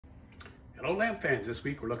Hello lamp fans, this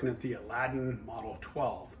week we're looking at the Aladdin Model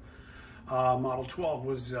 12. Model 12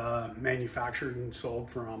 was manufactured and sold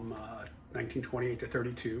from 1928 to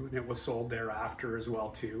 32, and it was sold thereafter as well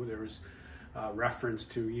too. There was reference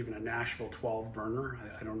to even a Nashville 12 burner.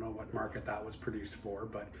 I don't know what market that was produced for,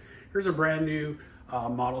 but here's a brand new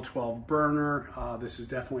Model 12 burner. This is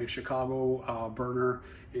definitely a Chicago burner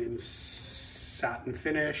in satin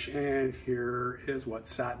finish, and here is what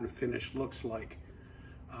satin finish looks like.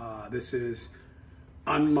 This is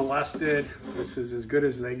unmolested. This is as good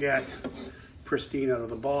as they get, pristine out of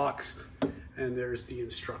the box. And there's the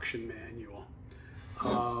instruction manual.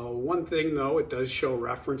 One thing though, it does show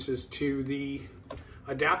references to the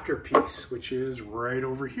adapter piece, which is right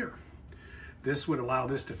over here. This would allow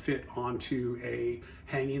this to fit onto a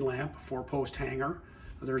hanging lamp, a 4-post hanger.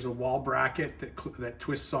 There's a wall bracket that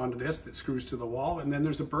twists onto this, that screws to the wall, and then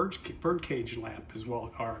there's a bird cage lamp as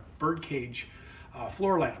well, or bird cage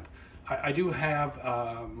floor lamp. I do have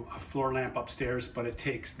a floor lamp upstairs, but it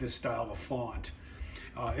takes this style of font.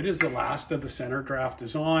 It is the last of the center draft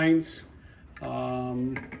designs.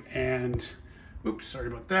 And, oops, sorry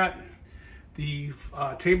about that. The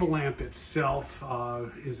table lamp itself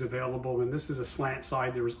is available, and this is a slant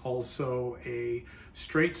side. There was also a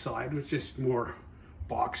straight side, which is more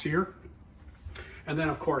boxier. And then,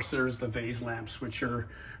 of course, there's the vase lamps, which are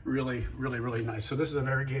really, really, really nice. So this is a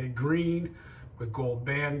variegated green with gold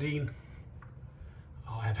banding.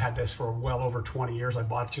 I've had this for well over 20 years. I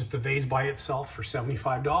bought just the vase by itself for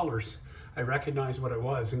 $75. I recognized what it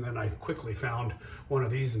was, and then I quickly found one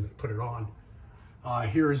of these and put it on.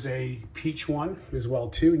 Here's a peach one as well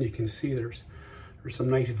too, and you can see there's some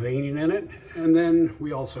nice veining in it. And then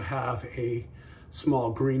we also have a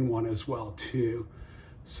small green one as well too.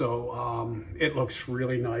 So it looks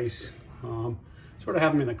really nice. Sort of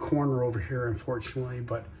have them in a corner over here, unfortunately,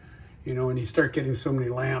 but you know, when you start getting so many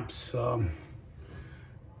lamps,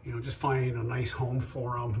 you know, just finding a nice home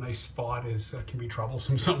for them, a nice spot can be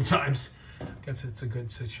troublesome sometimes. I guess it's a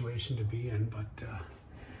good situation to be in, but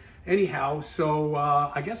anyhow, so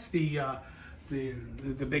I guess the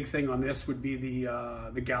big thing on this would be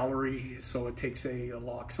the gallery. So it takes a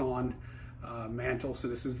locks-on mantle. So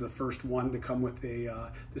this is the first one to come with the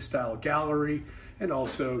style gallery, and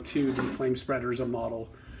also too, the flame spreader is a model.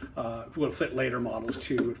 Will fit later models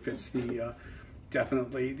too. It fits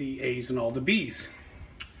definitely the A's and all the B's.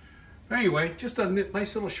 But anyway, just a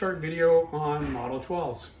nice little short video on Model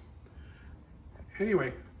 12s.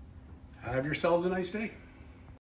 Anyway, have yourselves a nice day.